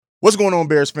What's going on,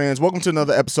 Bears fans? Welcome to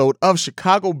another episode of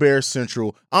Chicago Bears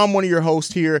Central. I'm one of your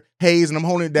hosts here, Hayes, and I'm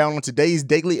holding it down on today's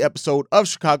daily episode of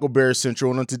Chicago Bears Central.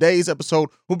 And on today's episode,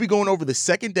 we'll be going over the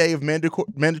second day of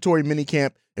mandatory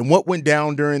minicamp and what went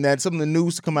down during that, some of the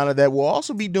news to come out of that. We'll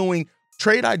also be doing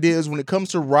trade ideas when it comes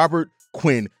to Robert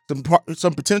Quinn,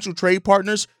 some potential trade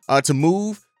partners to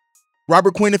move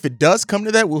Robert Quinn. If it does come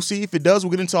to that, we'll see. If it does, we'll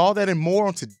get into all that and more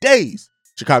on today's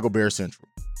Chicago Bears Central.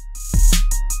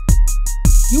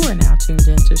 You are now tuned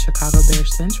in to Chicago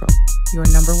Bears Central, your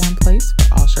number one place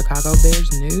for all Chicago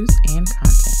Bears news and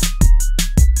content.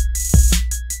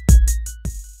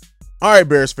 All right,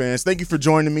 Bears fans, thank you for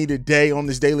joining me today on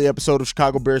this daily episode of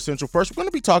Chicago Bears Central. First, we're going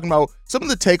to be talking about some of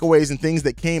the takeaways and things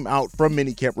that came out from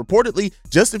minicamp. Reportedly,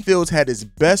 Justin Fields had his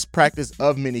best practice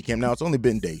of minicamp. Now, it's only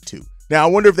been day 2. Now, I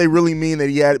wonder if they really mean that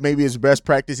he had maybe his best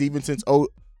practice even since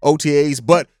OTAs,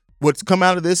 but what's come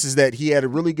out of this is that he had a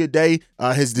really good day.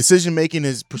 His decision-making,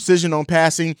 his precision on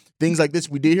passing, things like this.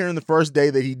 We did hear in the first day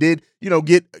that he did,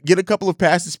 get a couple of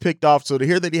passes picked off. So to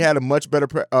hear that he had a much better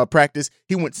practice,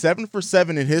 he went 7 for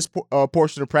 7 in his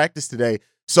portion of practice today.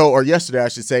 Or yesterday, I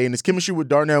should say. And his chemistry with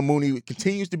Darnell Mooney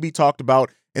continues to be talked about.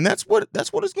 And that's what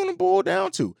it's going to boil down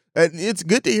to. And it's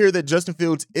good to hear that Justin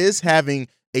Fields is having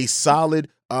a solid,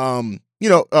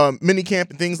 minicamp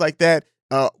and things like that.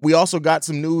 We also got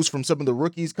some news from some of the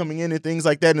rookies coming in and things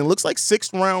like that. And it looks like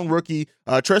 6th-round rookie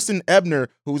Treston Ebner,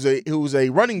 who's a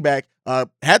running back,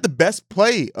 had the best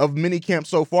play of minicamp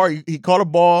so far. He caught a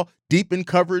ball deep in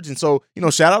coverage. And so,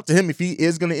 shout out to him if he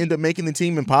is going to end up making the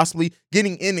team and possibly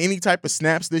getting in any type of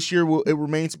snaps this year. It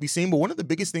remains to be seen. But one of the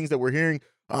biggest things that we're hearing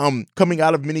coming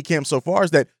out of minicamp so far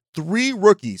is that 3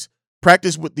 rookies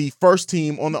practice with the first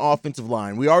team on the offensive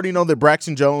line. We already know that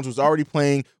Braxton Jones was already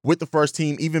playing with the first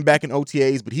team even back in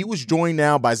OTAs, but he was joined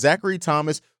now by Zachary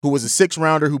Thomas, who was a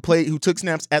 6th-rounder who took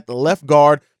snaps at the left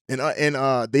guard, and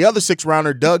the other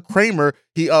 6th-rounder, Doug Kramer,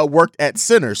 he worked at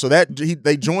center. So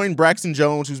they joined Braxton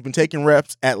Jones, who's been taking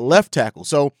reps at left tackle.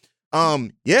 So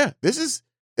this is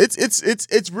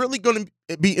it's really going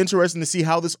to be interesting to see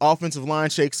how this offensive line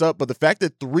shakes up. But the fact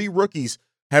that 3 rookies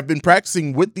have been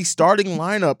practicing with the starting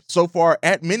lineup so far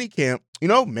at minicamp,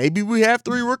 maybe we have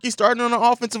 3 rookies starting on the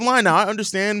offensive line. Now, I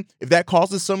understand if that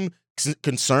causes some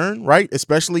concern, right?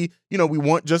 Especially, we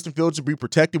want Justin Fields to be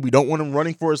protected. We don't want him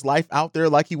running for his life out there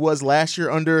like he was last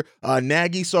year under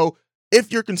Nagy. So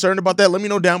if you're concerned about that, let me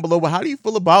know down below. But how do you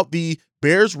feel about the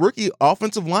Bears rookie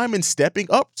offensive lineman stepping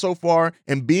up so far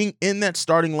and being in that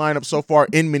starting lineup so far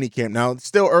in minicamp? Now, it's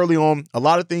still early on. A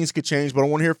lot of things could change, but I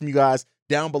want to hear from you guys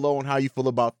down below on how you feel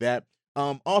about that.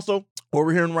 Also, what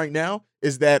we're hearing right now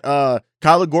is that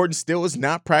Kyler Gordon still has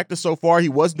not practiced so far. He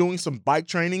was doing some bike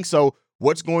training. So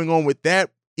what's going on with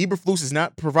that? Eberflus has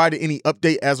not provided any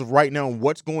update as of right now on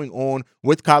what's going on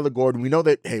with Kyler Gordon. We know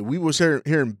that, we were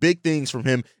hearing big things from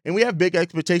him, and we have big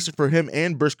expectations for him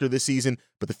and Brisker this season.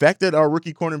 But the fact that our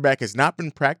rookie cornerback has not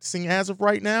been practicing as of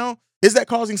right now, is that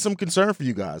causing some concern for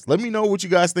you guys? Let me know what you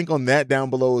guys think on that down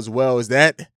below as well. Is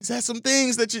that some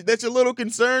things that you're a little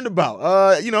concerned about?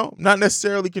 Not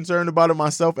necessarily concerned about it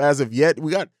myself as of yet.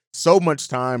 We got so much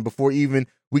time before even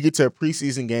we get to a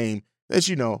preseason game that,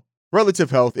 relative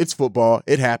health, it's football,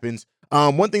 it happens.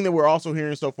 One thing that we're also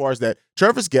hearing so far is that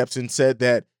Travis Gepson said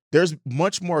that there's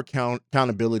much more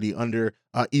accountability under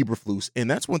Eberflus,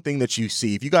 and that's one thing that you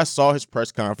see. If you guys saw his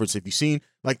press conference, if you've seen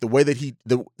like the way that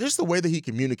he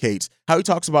communicates, how he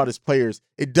talks about his players,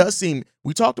 it does seem,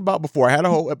 we talked about before, I had a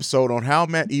whole episode on how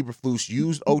Matt Eberflus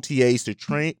used OTAs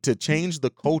to change the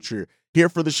culture here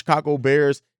for the Chicago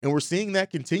Bears, and we're seeing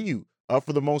that continue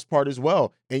for the most part as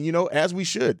well. And as we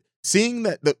should, seeing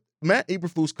that the Matt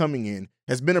Eberflus coming in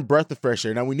has been a breath of fresh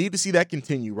air. Now, we need to see that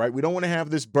continue, right? We don't want to have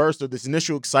this burst or this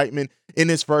initial excitement in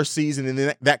his first season, and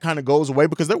then that kind of goes away,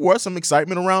 because there was some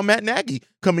excitement around Matt Nagy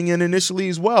coming in initially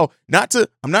as well.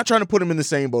 I'm not trying to put him in the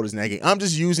same boat as Nagy. I'm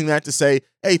just using that to say,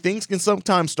 hey, things can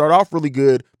sometimes start off really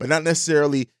good, but not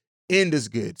necessarily end as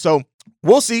good. So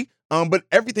we'll see. But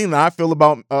everything that I feel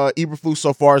about Eberflus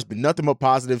so far has been nothing but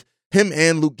positive. Him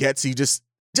and Luke Getsy just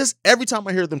every time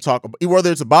I hear them talk, whether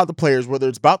it's about the players, whether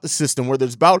it's about the system, whether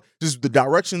it's about just the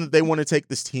direction that they want to take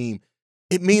this team,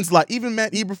 it means like even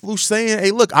Matt Eberflus saying,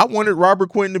 hey, look, I wanted Robert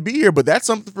Quinn to be here, but that's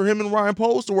something for him and Ryan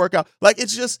Poles to work out. Like,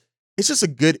 it's just a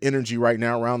good energy right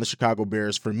now around the Chicago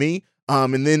Bears for me.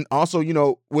 And then also,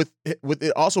 with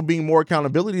it also being more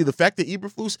accountability, the fact that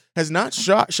Eberflus has not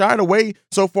shied away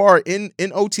so far in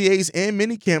OTAs and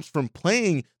minicamps from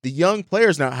playing the young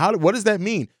players. Now, what does that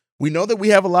mean? We know that we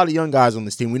have a lot of young guys on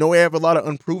this team. We know we have a lot of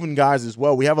unproven guys as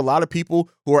well. We have a lot of people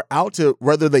who are out to,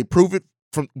 whether they prove it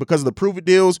because of the prove it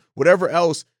deals, whatever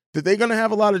else, that they're going to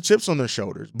have a lot of chips on their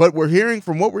shoulders. But what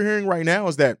we're hearing right now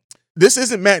is that this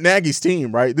isn't Matt Nagy's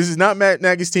team, right? This is not Matt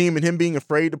Nagy's team and him being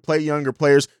afraid to play younger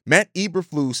players. Matt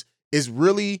Eberflus is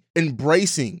really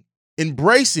embracing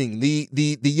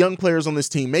the young players on this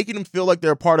team, making them feel like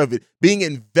they're a part of it, being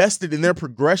invested in their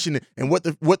progression and what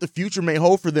the future may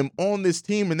hold for them on this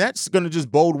team. And that's going to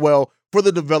just bode well for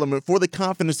the development, for the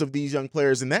confidence of these young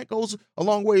players. And that goes a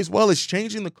long way as well as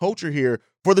changing the culture here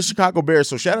for the Chicago Bears.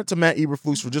 So shout out to Matt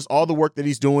Eberflus for just all the work that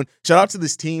he's doing. Shout out to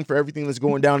this team for everything that's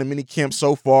going down in minicamp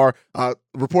so far.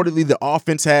 Reportedly, the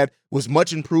offense was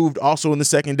much improved also in the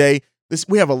second day.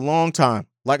 We have a long time,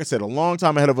 like I said, a long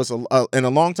time ahead of us, and a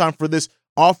long time for this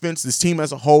offense, this team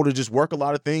as a whole, to just work a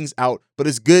lot of things out. But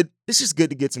it's good. It's just good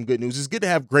to get some good news. It's good to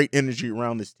have great energy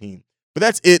around this team. But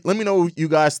that's it. Let me know what you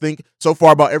guys think so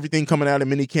far about everything coming out of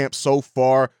minicamp so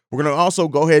far. We're going to also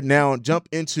go ahead now and jump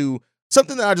into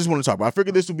something that I just want to talk about. I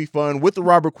figured this would be fun with the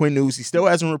Robert Quinn news. He still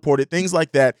hasn't reported, things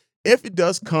like that. If it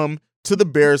does come to the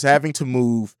Bears having to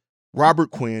move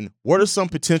Robert Quinn, what are some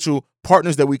potential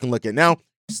partners that we can look at? Now,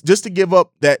 just to give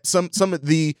up that some of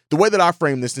the way that I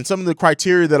frame this and some of the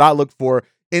criteria that I look for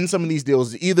in some of these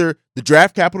deals is either the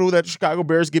draft capital that the Chicago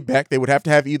Bears get back. They would have to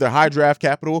have either high draft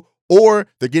capital, or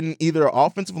they're getting either an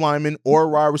offensive lineman or a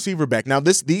wide receiver back. Now,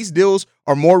 these deals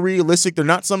are more realistic. They're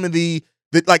not some of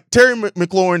like Terry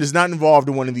McLaurin is not involved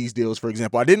in one of these deals, for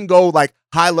example. I didn't go like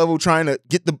high level trying to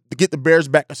get the Bears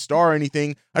back a star or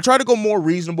anything. I try to go more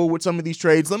reasonable with some of these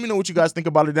trades. Let me know what you guys think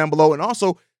about it down below. And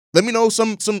also, let me know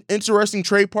some interesting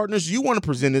trade partners you want to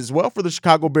present as well for the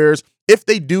Chicago Bears if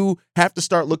they do have to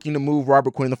start looking to move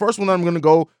Robert Quinn. The first one I'm going to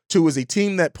go to is a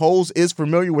team that Poles is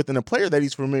familiar with and a player that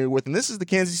he's familiar with, and this is the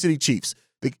Kansas City Chiefs.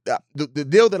 The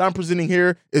deal that I'm presenting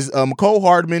here is Mecole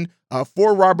Hardman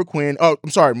for Robert Quinn. Oh, I'm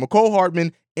sorry, Mecole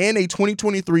Hardman and a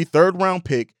 2023 third-round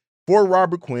pick for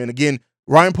Robert Quinn. Again,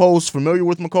 Ryan Poles familiar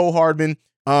with Mecole Hardman.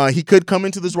 He could come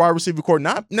into this wide receiver core,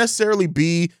 not necessarily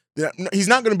be. He's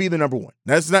not going to be the number one.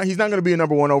 He's not going to be a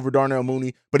number one over Darnell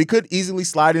Mooney, but he could easily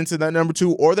slide into that number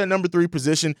 2 or that number 3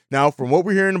 position. Now, from what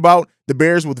we're hearing about the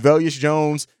Bears with Velus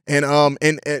Jones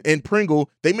and Pringle,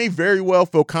 they may very well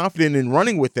feel confident in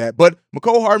running with that. But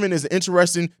Mecole Hardman is an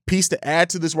interesting piece to add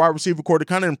to this wide receiver core to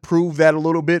kind of improve that a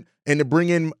little bit and to bring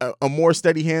in a more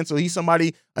steady hand. So he's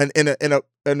somebody and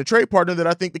a trade partner that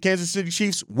I think the Kansas City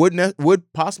Chiefs would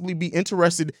possibly be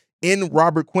interested in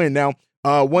Robert Quinn. Now,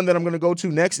 one that I'm going to go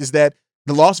to next is that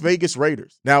the Las Vegas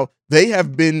Raiders. Now, they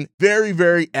have been very,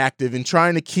 very active in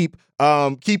trying to keep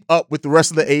up with the rest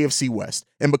of the AFC West.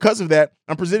 And because of that,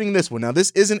 I'm presenting this one. Now,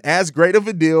 this isn't as great of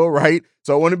a deal, right?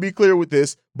 So I want to be clear with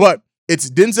this, but it's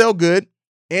Denzel Good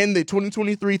and the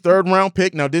 2023 third-round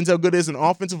pick. Now, Denzel Good is an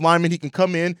offensive lineman. He can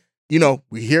come in. You know,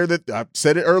 we hear that I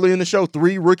said it early in the show,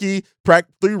 three rookies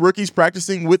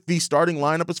practicing with the starting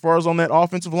lineup as far as on that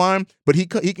offensive line, but he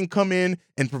can come in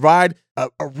and provide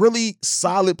a really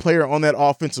solid player on that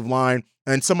offensive line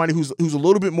and somebody who's a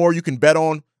little bit more you can bet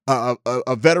on,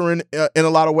 a veteran in a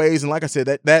lot of ways. And like I said,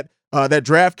 that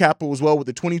draft capital as well with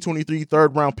the 2023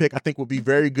 third round pick, I think would be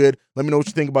very good. Let me know what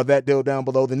you think about that deal down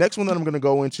below. The next one that I'm going to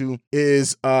go into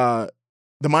is the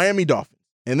Miami Dolphins.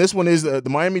 And this one is the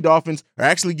Miami Dolphins are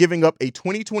actually giving up a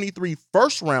 2023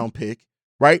 first-round pick,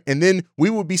 right? And then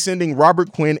we will be sending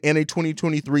Robert Quinn and a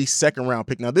 2023 second-round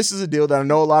pick. Now, this is a deal that I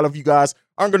know a lot of you guys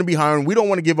aren't going to be hiring. We don't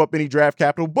want to give up any draft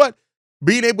capital, but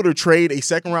being able to trade a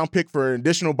second-round pick for an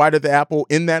additional bite at the apple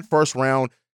in that first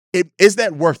round, is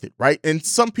that worth it, right? And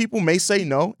some people may say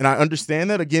no, and I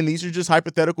understand that. Again, these are just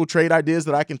hypothetical trade ideas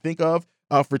that I can think of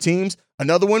for teams.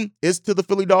 Another one is to the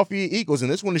Philadelphia Eagles, and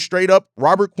this one is straight up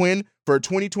Robert Quinn for a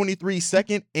 2023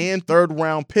 second and third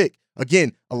round pick.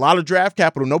 Again, a lot of draft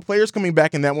capital. No players coming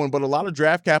back in that one, but a lot of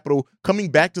draft capital coming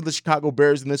back to the Chicago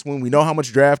Bears in this one. We know how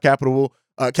much draft capital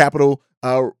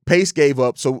Pace gave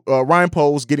up. So Ryan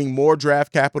Poles getting more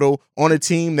draft capital on a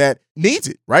team that needs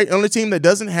it, right? On a team that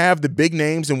doesn't have the big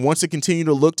names and wants to continue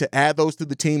to look to add those to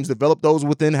the teams, develop those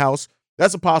within house.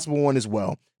 That's a possible one as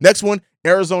well. Next one,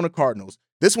 Arizona Cardinals.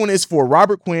 This one is for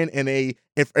Robert Quinn and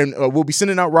we'll be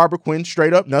sending out Robert Quinn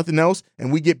straight up, nothing else.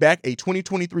 And we get back a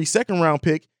 2023 second round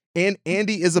pick and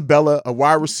Andy Isabella, a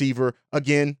wide receiver.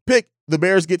 Again, the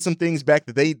Bears get some things back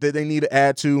that they need to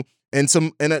add to, and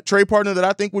a trade partner that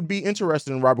I think would be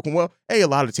interested in Robert Quinn. Well, a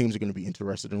lot of teams are going to be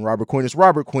interested in Robert Quinn. It's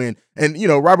Robert Quinn. And,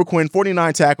 Robert Quinn,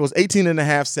 49 tackles,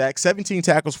 18.5 sacks, 17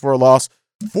 tackles for a loss,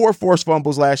 4 forced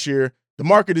fumbles last year. The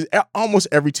market is almost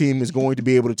every team is going to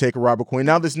be able to take a Robert Quinn.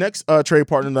 Now, this next trade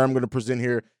partner that I'm going to present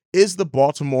here is the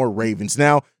Baltimore Ravens.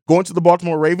 Now, going to the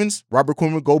Baltimore Ravens, Robert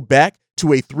Quinn would go back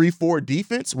to a 3-4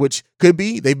 defense, which could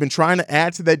be. They've been trying to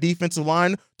add to that defensive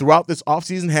line throughout this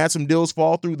offseason, had some deals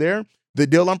fall through there. The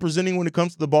deal I'm presenting when it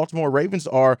comes to the Baltimore Ravens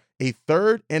are a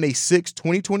 3rd and a 6th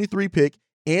 2023 pick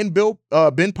and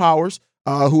Ben Powers,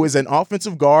 who is an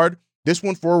offensive guard. This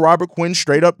one for Robert Quinn,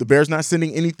 straight up. The Bears not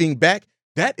sending anything back.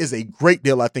 That is a great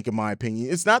deal, I think, in my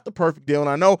opinion. It's not the perfect deal, and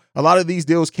I know a lot of these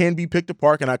deals can be picked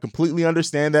apart, and I completely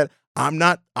understand that. I'm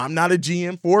not a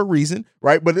GM for a reason,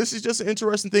 right? But this is just an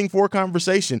interesting thing for a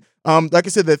conversation. Like I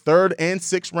said, the 3rd and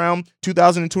 6th round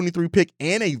 2023 pick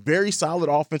and a very solid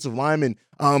offensive lineman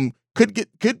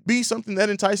could be something that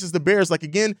entices the Bears. Like,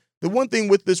 again, the one thing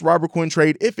with this Robert Quinn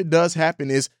trade, if it does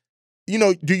happen, is,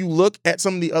 do you look at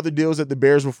some of the other deals that the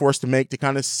Bears were forced to make to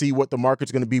kind of see what the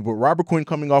market's going to be? But Robert Quinn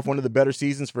coming off one of the better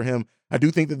seasons for him, I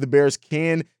do think that the Bears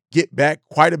can get back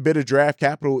quite a bit of draft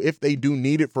capital if they do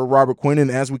need it for Robert Quinn.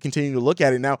 And as we continue to look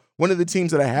at it now, one of the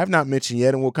teams that I have not mentioned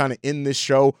yet, and we'll kind of end this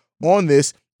show on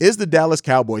this, is the Dallas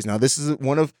Cowboys. Now, this is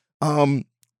one of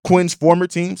Quinn's former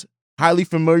teams. Highly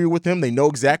familiar with him. They know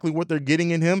exactly what they're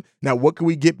getting in him. Now, what can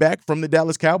we get back from the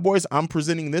Dallas Cowboys? I'm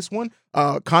presenting this one.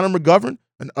 Connor McGovern,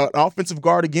 an offensive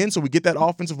guard again, so we get that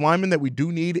offensive lineman that we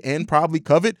do need and probably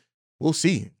covet. We'll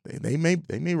see. They may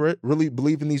really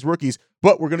believe in these rookies,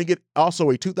 but we're going to get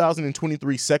also a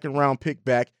 2023 second-round pick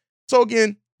back. So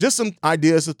again, just some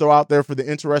ideas to throw out there for the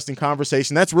interesting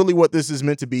conversation. That's really what this is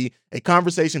meant to be, a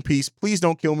conversation piece. Please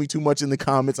don't kill me too much in the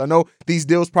comments. I know these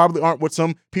deals probably aren't what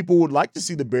some people would like to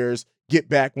see the Bears get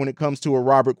back when it comes to a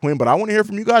Robert Quinn, but I want to hear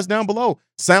from you guys down below.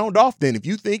 Sound off then. If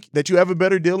you think that you have a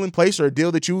better deal in place or a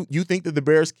deal that you think that the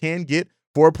Bears can get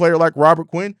for a player like Robert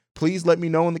Quinn, please let me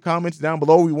know in the comments down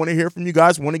below. We want to hear from you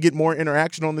guys. We want to get more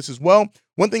interaction on this as well.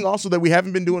 One thing also that we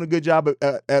haven't been doing a good job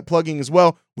at plugging as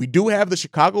well, we do have the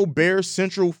Chicago Bears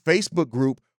Central Facebook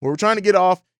group where we're trying to get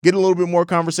a little bit more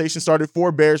conversation started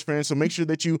for Bears fans. So make sure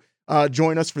that you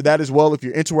join us for that as well if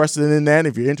you're interested in that,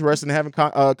 if you're interested in having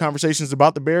conversations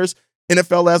about the Bears,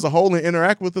 NFL as a whole, and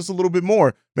interact with us a little bit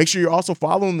more. Make sure you're also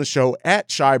following the show at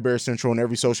Shy Bear Central on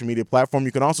every social media platform.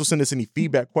 You can also send us any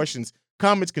feedback, questions,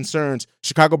 comments, concerns,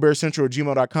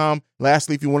 chicagobearcentral@gmail.com.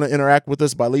 Lastly, if you want to interact with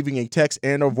us by leaving a text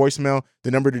and or voicemail,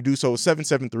 the number to do so is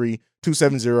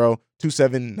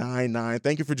 773-270-2799.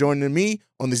 Thank you for joining me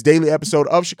on this daily episode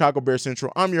of Chicago Bear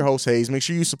Central. I'm your host, Hayes. Make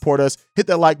sure you support us. Hit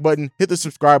that like button. Hit the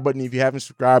subscribe button if you haven't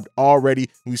subscribed already.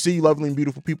 We see you lovely and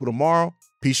beautiful people tomorrow.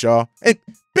 Peace, y'all. And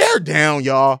bear down,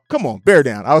 y'all. Come on, bear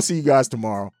down. I'll see you guys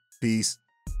tomorrow. Peace.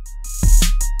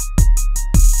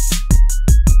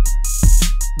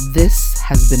 This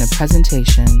has been a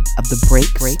presentation of the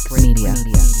Break Media.